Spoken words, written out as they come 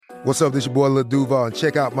What's up, this your boy Lil Duval, and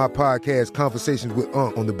check out my podcast, Conversations with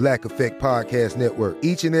Unc, on the Black Effect Podcast Network.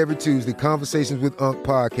 Each and every Tuesday, Conversations with Unc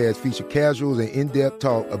podcast feature casuals and in-depth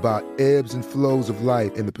talk about ebbs and flows of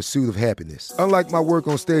life and the pursuit of happiness. Unlike my work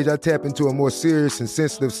on stage, I tap into a more serious and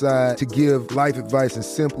sensitive side to give life advice and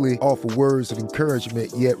simply offer words of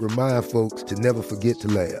encouragement, yet remind folks to never forget to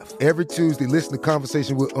laugh. Every Tuesday, listen to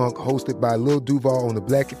Conversations with Unc, hosted by Lil Duval on the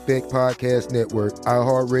Black Effect Podcast Network,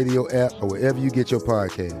 iHeartRadio app, or wherever you get your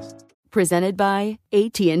podcasts. Presented by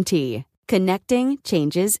AT&T. Connecting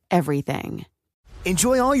changes everything.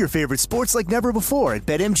 Enjoy all your favorite sports like never before at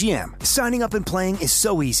BetMGM. Signing up and playing is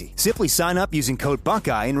so easy. Simply sign up using code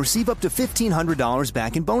Buckeye and receive up to $1,500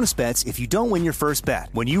 back in bonus bets if you don't win your first bet.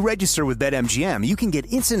 When you register with BetMGM, you can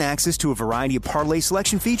get instant access to a variety of parlay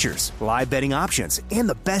selection features, live betting options, and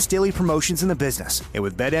the best daily promotions in the business. And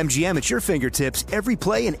with BetMGM at your fingertips, every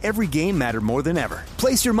play and every game matter more than ever.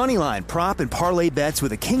 Place your moneyline, prop, and parlay bets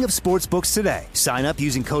with the king of sportsbooks today. Sign up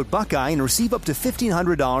using code Buckeye and receive up to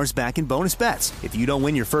 $1,500 back in bonus bets if you don't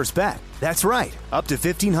win your first bet. That's right, up to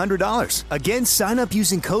 $1,500. Again, sign up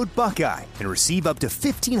using code Buckeye and receive up to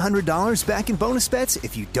 $1,500 back in bonus bets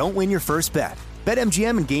if you don't win your first bet.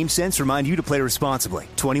 BetMGM and GameSense remind you to play responsibly.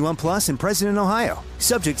 21 plus and present in Ohio.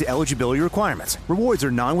 Subject to eligibility requirements. Rewards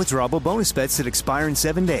are non-withdrawable bonus bets that expire in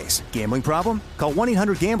 7 days. Gambling problem? Call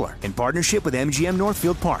 1-800-GAMBLER in partnership with MGM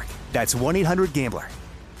Northfield Park. That's 1-800-GAMBLER.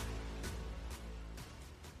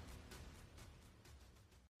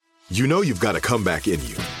 You know you've got a comeback in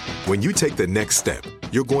you. When you take the next step,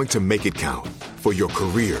 you're going to make it count. For your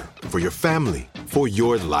career, for your family, for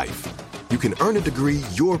your life. You can earn a degree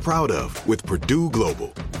you're proud of with Purdue Global.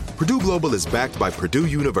 Purdue Global is backed by Purdue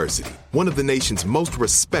University, one of the nation's most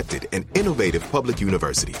respected and innovative public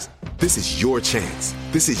universities. This is your chance.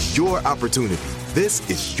 This is your opportunity. This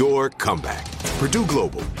is your comeback. Purdue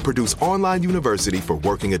Global, Purdue's online university for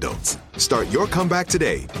working adults. Start your comeback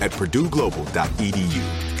today at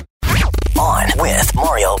purdueglobal.edu. On with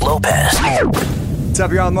Mario Lopez. What's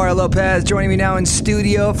up, y'all? Mario Lopez joining me now in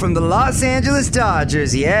studio from the Los Angeles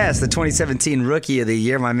Dodgers. Yes, the 2017 Rookie of the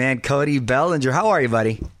Year, my man Cody Bellinger. How are you,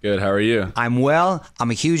 buddy? Good. How are you? I'm well. I'm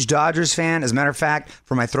a huge Dodgers fan. As a matter of fact,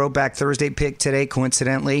 for my Throwback Thursday pick today,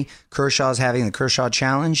 coincidentally, Kershaw's having the Kershaw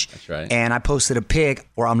Challenge. That's right. And I posted a pic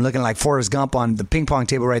where I'm looking like Forrest Gump on the ping pong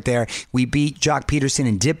table right there. We beat Jock Peterson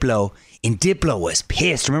and Diplo. And Diplo was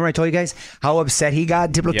pissed. Remember I told you guys how upset he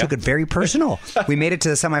got? Diplo took it very personal. We made it to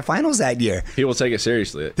the semifinals that year. People take it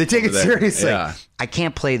seriously. They take it seriously. Yeah. I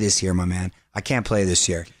can't play this year, my man. I can't play this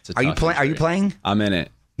year. Are you playing? Are you playing? I'm in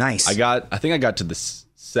it. Nice. I think I got to the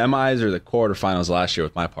semis or the quarterfinals last year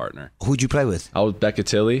with my partner. Who'd you play with? I was Becca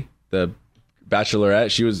Tilley, the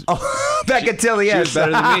Bachelorette. She was Becca Tilley. Yes. She was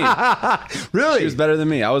better than me. Really? She was better than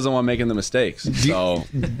me. I was the one making the mistakes. Do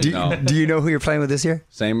you know who you're playing with this year?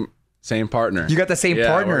 Same partner. You got the same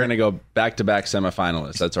partner. We're going to go back-to-back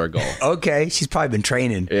semifinalists. That's our goal. Okay. She's probably been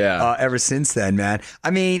training ever since then, man. I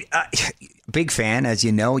mean, big fan, as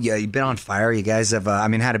you know. You've been on fire. You guys have,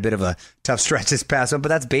 had a bit of a tough stretch this past one, but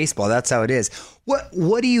that's baseball. That's how it is.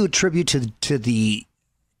 What do you attribute to the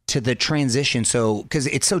transition? So, because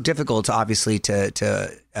it's so difficult to obviously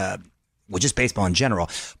just baseball in general,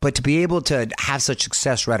 but to be able to have such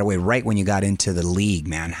success right away, right when you got into the league,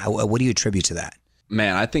 man, what do you attribute to that?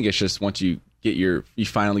 Man, I think it's just once you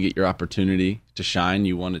finally get your opportunity to shine,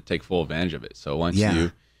 you want to take full advantage of it. So once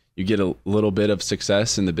you get a little bit of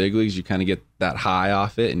success in the big leagues, you kind of get that high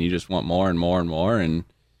off it, and you just want more and more and more. And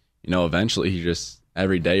eventually,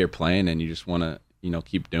 every day you're playing, and you just want to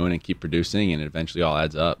keep doing and keep producing, and it eventually all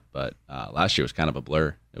adds up. But last year was kind of a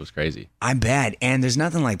blur. It was crazy. I bet. And there's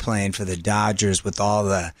nothing like playing for the Dodgers with all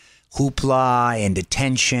the hoopla and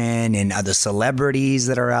attention and the celebrities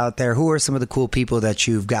that are out there. Who are some of the cool people that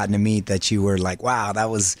you've gotten to meet that you were like, wow, that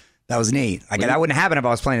was neat? That wouldn't happen if I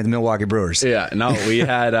was playing at the Milwaukee Brewers. Yeah, no, we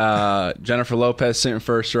had Jennifer Lopez sitting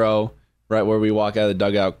first row, right where we walk out of the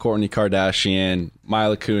dugout, Kourtney Kardashian,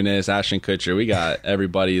 Mila Kunis, Ashton Kutcher. We got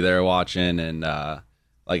everybody there watching, and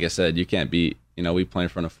like I said, you can't beat. We play in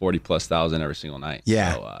front of 40,000+ every single night.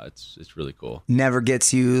 Yeah. So it's really cool. Never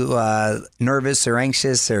gets you nervous or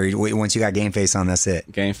anxious, or once you got game face on, that's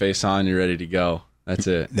it? Game face on, you're ready to go. That's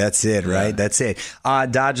it. That's it, right? Yeah. That's it.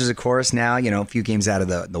 Dodgers, of course, now, a few games out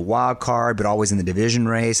of the wild card, but always in the division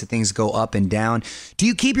race. So things go up and down. Do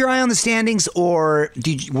you keep your eye on the standings, or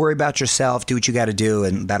do you worry about yourself, do what you got to do,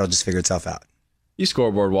 and that'll just figure itself out? You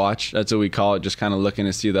scoreboard watch. That's what we call it, just kind of looking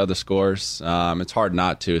to see the other scores. It's hard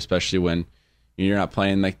not to, especially when you're not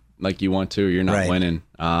playing like you want to, or you're not winning.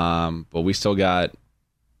 But we still got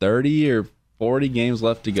 30 or 40 games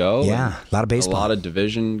left to go. Yeah, a lot of baseball. A lot of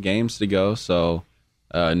division games to go. So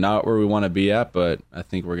Not where we want to be at, but I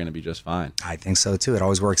think we're going to be just fine. I think so too. It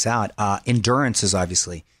always works out. Endurance is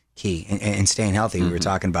obviously key, and staying healthy. We were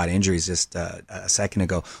talking about injuries just a second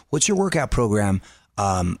ago. What's your workout program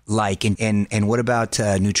like, and what about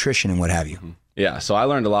nutrition and what have you? Yeah, so I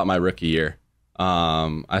learned a lot my rookie year.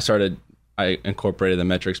 I incorporated the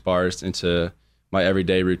metrics bars into my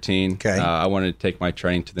everyday routine. Okay. I wanted to take my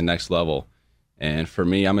training to the next level. And for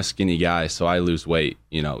me, I'm a skinny guy, so I lose weight,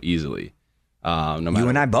 easily. No matter You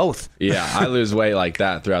and I both. Yeah, I lose weight like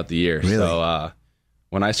that throughout the year. Really? So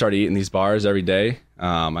when I started eating these bars every day,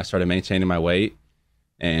 I started maintaining my weight.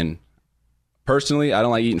 And personally, I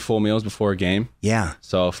don't like eating full meals before a game. Yeah.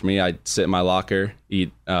 So for me, I'd sit in my locker,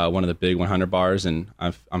 eat one of the big 100 bars, and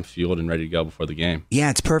I'm fueled and ready to go before the game. Yeah,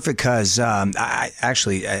 it's perfect because I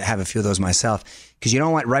have a few of those myself. Because you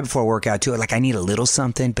don't want, right before a workout too, like I need a little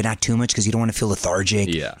something, but not too much because you don't want to feel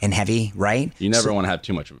lethargic and heavy, right? You never want to have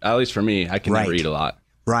too much. At least for me, I can never eat a lot.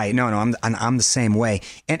 Right. No, I'm the same way.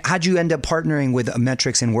 And how'd you end up partnering with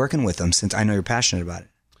Metrics and working with them, since I know you're passionate about it?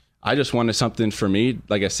 I just wanted something for me,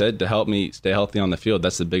 like I said, to help me stay healthy on the field.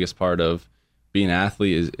 That's the biggest part of being an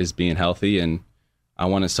athlete is being healthy. And I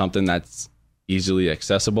wanted something that's easily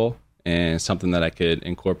accessible and something that I could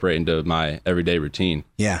incorporate into my everyday routine.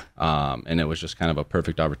 Yeah. And it was just kind of a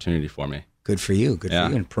perfect opportunity for me. Good for you. Good for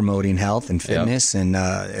you. And promoting health and fitness, and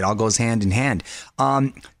it all goes hand in hand.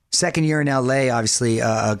 Second year in LA, obviously,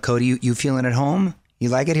 Cody, you feeling at home? You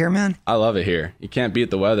like it here, man? I love it here. You can't beat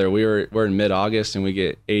the weather. We're in mid-August and we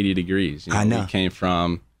get 80 degrees. I know. We came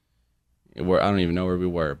from I don't even know where we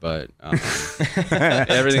were, but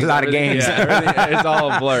everything. A lot of games. Yeah, it's all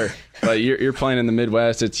a blur. But you're playing in the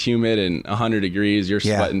Midwest. It's humid and 100 degrees. You're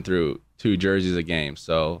sweating through 2 jerseys a game.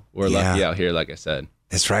 So we're lucky out here, like I said.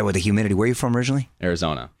 That's right, with the humidity. Where are you from originally?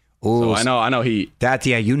 Arizona. Oh, so I know heat.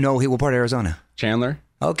 You know heat. What part of Arizona? Chandler.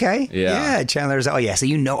 Okay. Yeah, Chandler's. Oh, yeah. So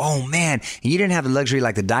oh, man. And you didn't have the luxury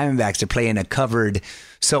like the Diamondbacks to play in a covered.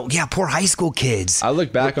 So, yeah, poor high school kids. I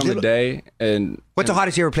look back on the day and. What's the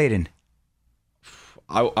hottest you ever played in?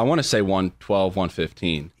 I want to say 112,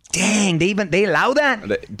 115. Dang, they allow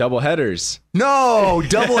that? Double headers. No,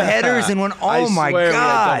 double headers in one. Oh, my God. We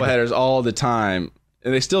had double headers all the time.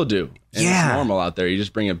 And they still do. And it's normal out there. You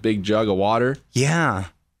just bring a big jug of water. Yeah.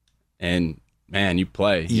 And. Man, you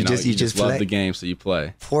play. You just love the game, so you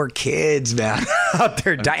play. Poor kids, man, out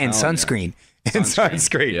there dying. Sunscreen. And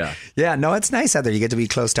sunscreen. Yeah. No, it's nice out there. You get to be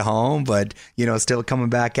close to home, but still coming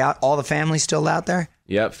back out. All the family's still out there.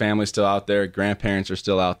 Yep, family's still out there. Grandparents are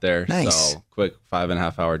still out there. Nice. So quick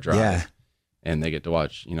 5.5 hour drive. Yeah. And they get to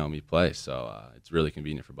watch me play. So it's really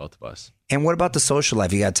convenient for both of us. And what about the social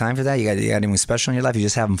life? You got time for that? You got anything special in your life? You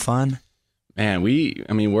just having fun? Man,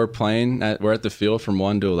 we're playing. We're at the field from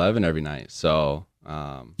 1 to 11 every night. So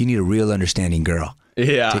you need a real understanding girl.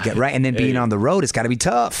 Yeah, to get right. And then being on the road, it's got to be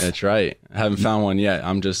tough. That's right. I haven't found one yet.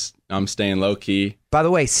 I'm staying low key. By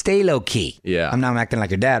the way, stay low key. Yeah, I'm not acting like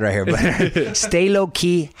your dad right here, but stay low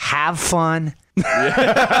key, have fun. Hey,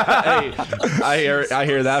 I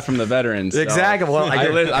hear that from the veterans. Exactly. So Well,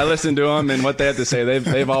 I listen to them and what they have to say.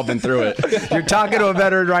 They've all been through it. You're talking to a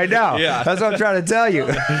veteran right now. Yeah, that's what I'm trying to tell you.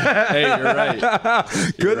 Hey, you're right.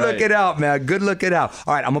 Good looking out, man. Good looking out.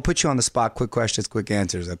 All right, I'm gonna put you on the spot. Quick questions, quick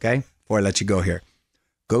answers. Okay, before I let you go here.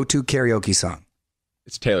 Go-to karaoke song.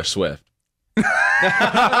 It's Taylor Swift.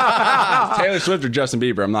 It's Taylor Swift or Justin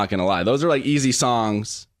Bieber. I'm not gonna lie. Those are like easy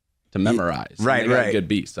songs to memorize. Right. Got a good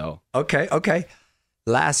beat. So okay.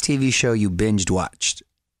 Last TV show you binged watched.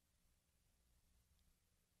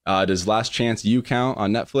 Does Last Chance You count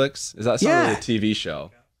on Netflix? Is that really a TV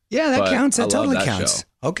show? Yeah, that counts. That totally that counts.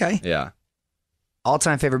 Show. Okay. Yeah.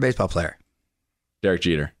 All-time favorite baseball player. Derek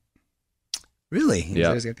Jeter. Really?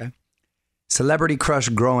 Yeah. Okay. Celebrity crush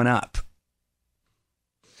growing up.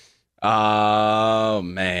 Oh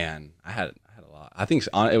man, I had a lot. I think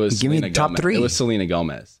it was. Give Selena me top Gomez. 3. It was Selena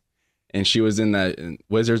Gomez, and she was in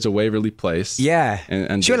Wizards of Waverly Place. Yeah,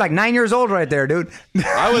 and she was like 9 years old right there, dude.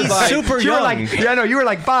 I was like super young. You were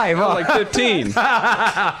like 5. I was like 15.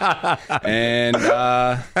 And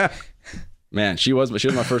man, she was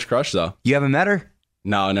my first crush though. You haven't met her?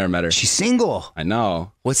 No, I never met her. She's single. I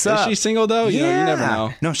know. What's up? Is she single though? Yeah. You never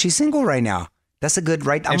know. No, she's single right now. That's a good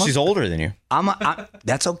right. And she's older than you.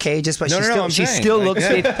 That's okay. Just but No, she still looks.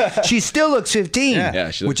 She still looks 15. Yeah,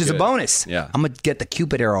 she looks which is a good. bonus. Yeah. I'm gonna get the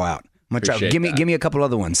Cupid arrow out. I'm gonna try. Appreciate Give me a couple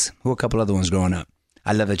other ones. Who are a couple other ones growing up?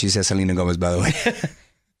 I love that you said Selena Gomez. By the way.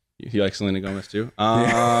 You like Selena Gomez too?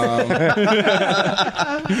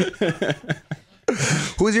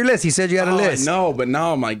 Who's your list? You said you had a list. No, but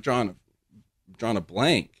now I'm like drawing a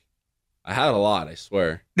blank. I had a lot, I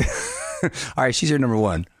swear. All right, she's your number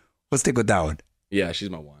 1. Let's stick with that one. Yeah, she's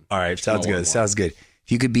my one. All right, sounds good. Sounds good. If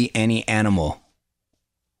If you could be any animal,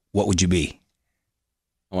 what would you be?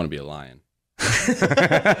 I want to be a lion.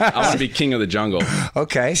 I want to be king of the jungle.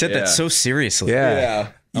 Okay. You said that so seriously. Yeah.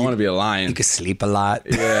 I want to be a lion. You could sleep a lot.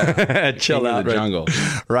 Yeah. Chill King out. of the jungle.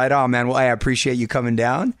 Right on, man. Well, I appreciate you coming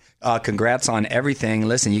down. Congrats on everything.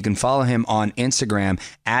 Listen, you can follow him on Instagram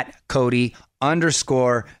at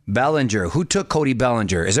Cody_Bellinger. Who took Cody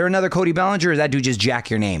Bellinger? Is there another Cody Bellinger, or is that dude just jack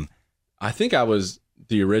your name? I think I was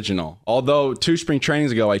the original. Although 2 spring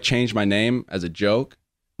trainings ago, I changed my name as a joke.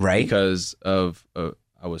 Right. Because of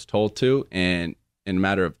I was told to, and in a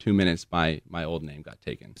matter of 2 minutes, my old name got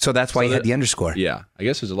taken. So that's why you had the underscore. Yeah. I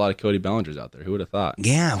guess there's a lot of Cody Bellingers out there. Who would have thought?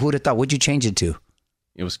 Yeah, who would have thought? What'd you change it to?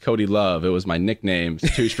 It was Cody Love. It was my nickname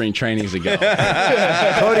 2 spring trainings ago.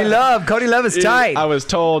 Cody Love. Cody Love is tight. I was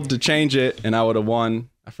told to change it, and I would have won.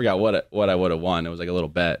 I forgot what I would have won. It was like a little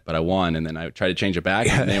bet, but I won, and then I tried to change it back,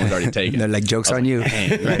 and the name was already taken. They're like, joke's on you.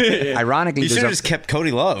 Right. Ironically, You should have just kept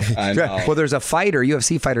Cody Love. I know. well, there's a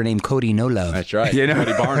UFC fighter named Cody No Love. That's right. You know?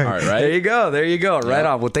 Cody Barnhart, right? There you go. Right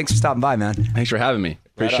on. Well, thanks for stopping by, man. Thanks for having me.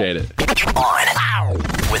 Appreciate it. On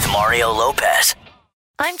with Mario Lopez.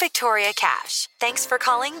 I'm Victoria Cash. Thanks for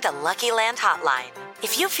calling the Lucky Land Hotline.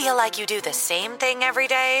 If you feel like you do the same thing every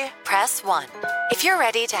day, press 1. If you're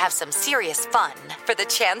ready to have some serious fun for the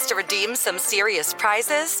chance to redeem some serious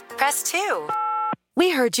prizes, press 2.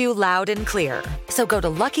 We heard you loud and clear. So go to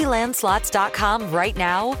LuckyLandSlots.com right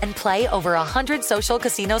now and play over 100 social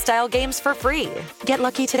casino-style games for free. Get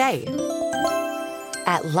lucky today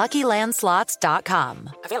at LuckyLandSlots.com.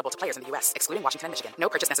 Available to players in the U.S., excluding Washington and Michigan. No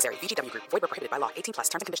purchase necessary. VGW Group. Void where prohibited by law. 18+. Terms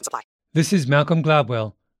and conditions apply. This is Malcolm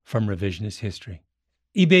Gladwell from Revisionist History.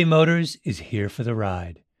 eBay Motors is here for the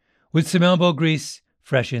ride. With some elbow grease,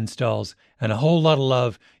 fresh installs, and a whole lot of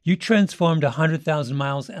love, you transformed 100,000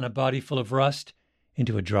 miles and a body full of rust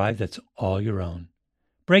into a drive that's all your own.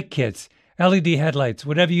 Brake kits, LED headlights,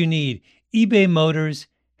 whatever you need, eBay Motors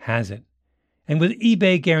has it. And with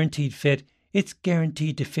eBay Guaranteed Fit, it's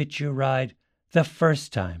guaranteed to fit your ride the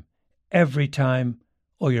first time, every time,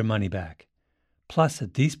 or your money back. Plus,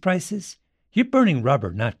 at these prices, you're burning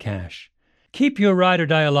rubber, not cash. Keep your ride or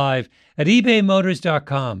die alive at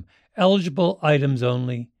ebaymotors.com. Eligible items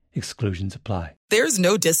only. Exclusions apply. There's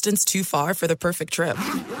no distance too far for the perfect trip.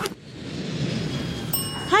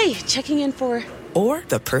 Hi, checking in for... Or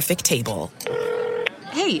the perfect table.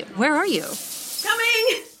 Hey, where are you?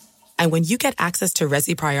 Coming! And when you get access to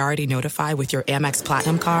Resi Priority Notify with your Amex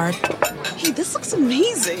Platinum card... Hey, this looks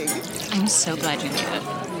amazing. I'm so glad you made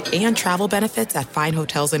it. And travel benefits at fine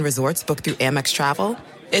hotels and resorts booked through Amex Travel,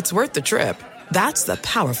 it's worth the trip. That's the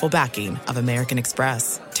powerful backing of American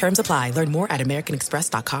Express. Terms apply. Learn more at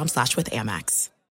americanexpress.com/withAmex.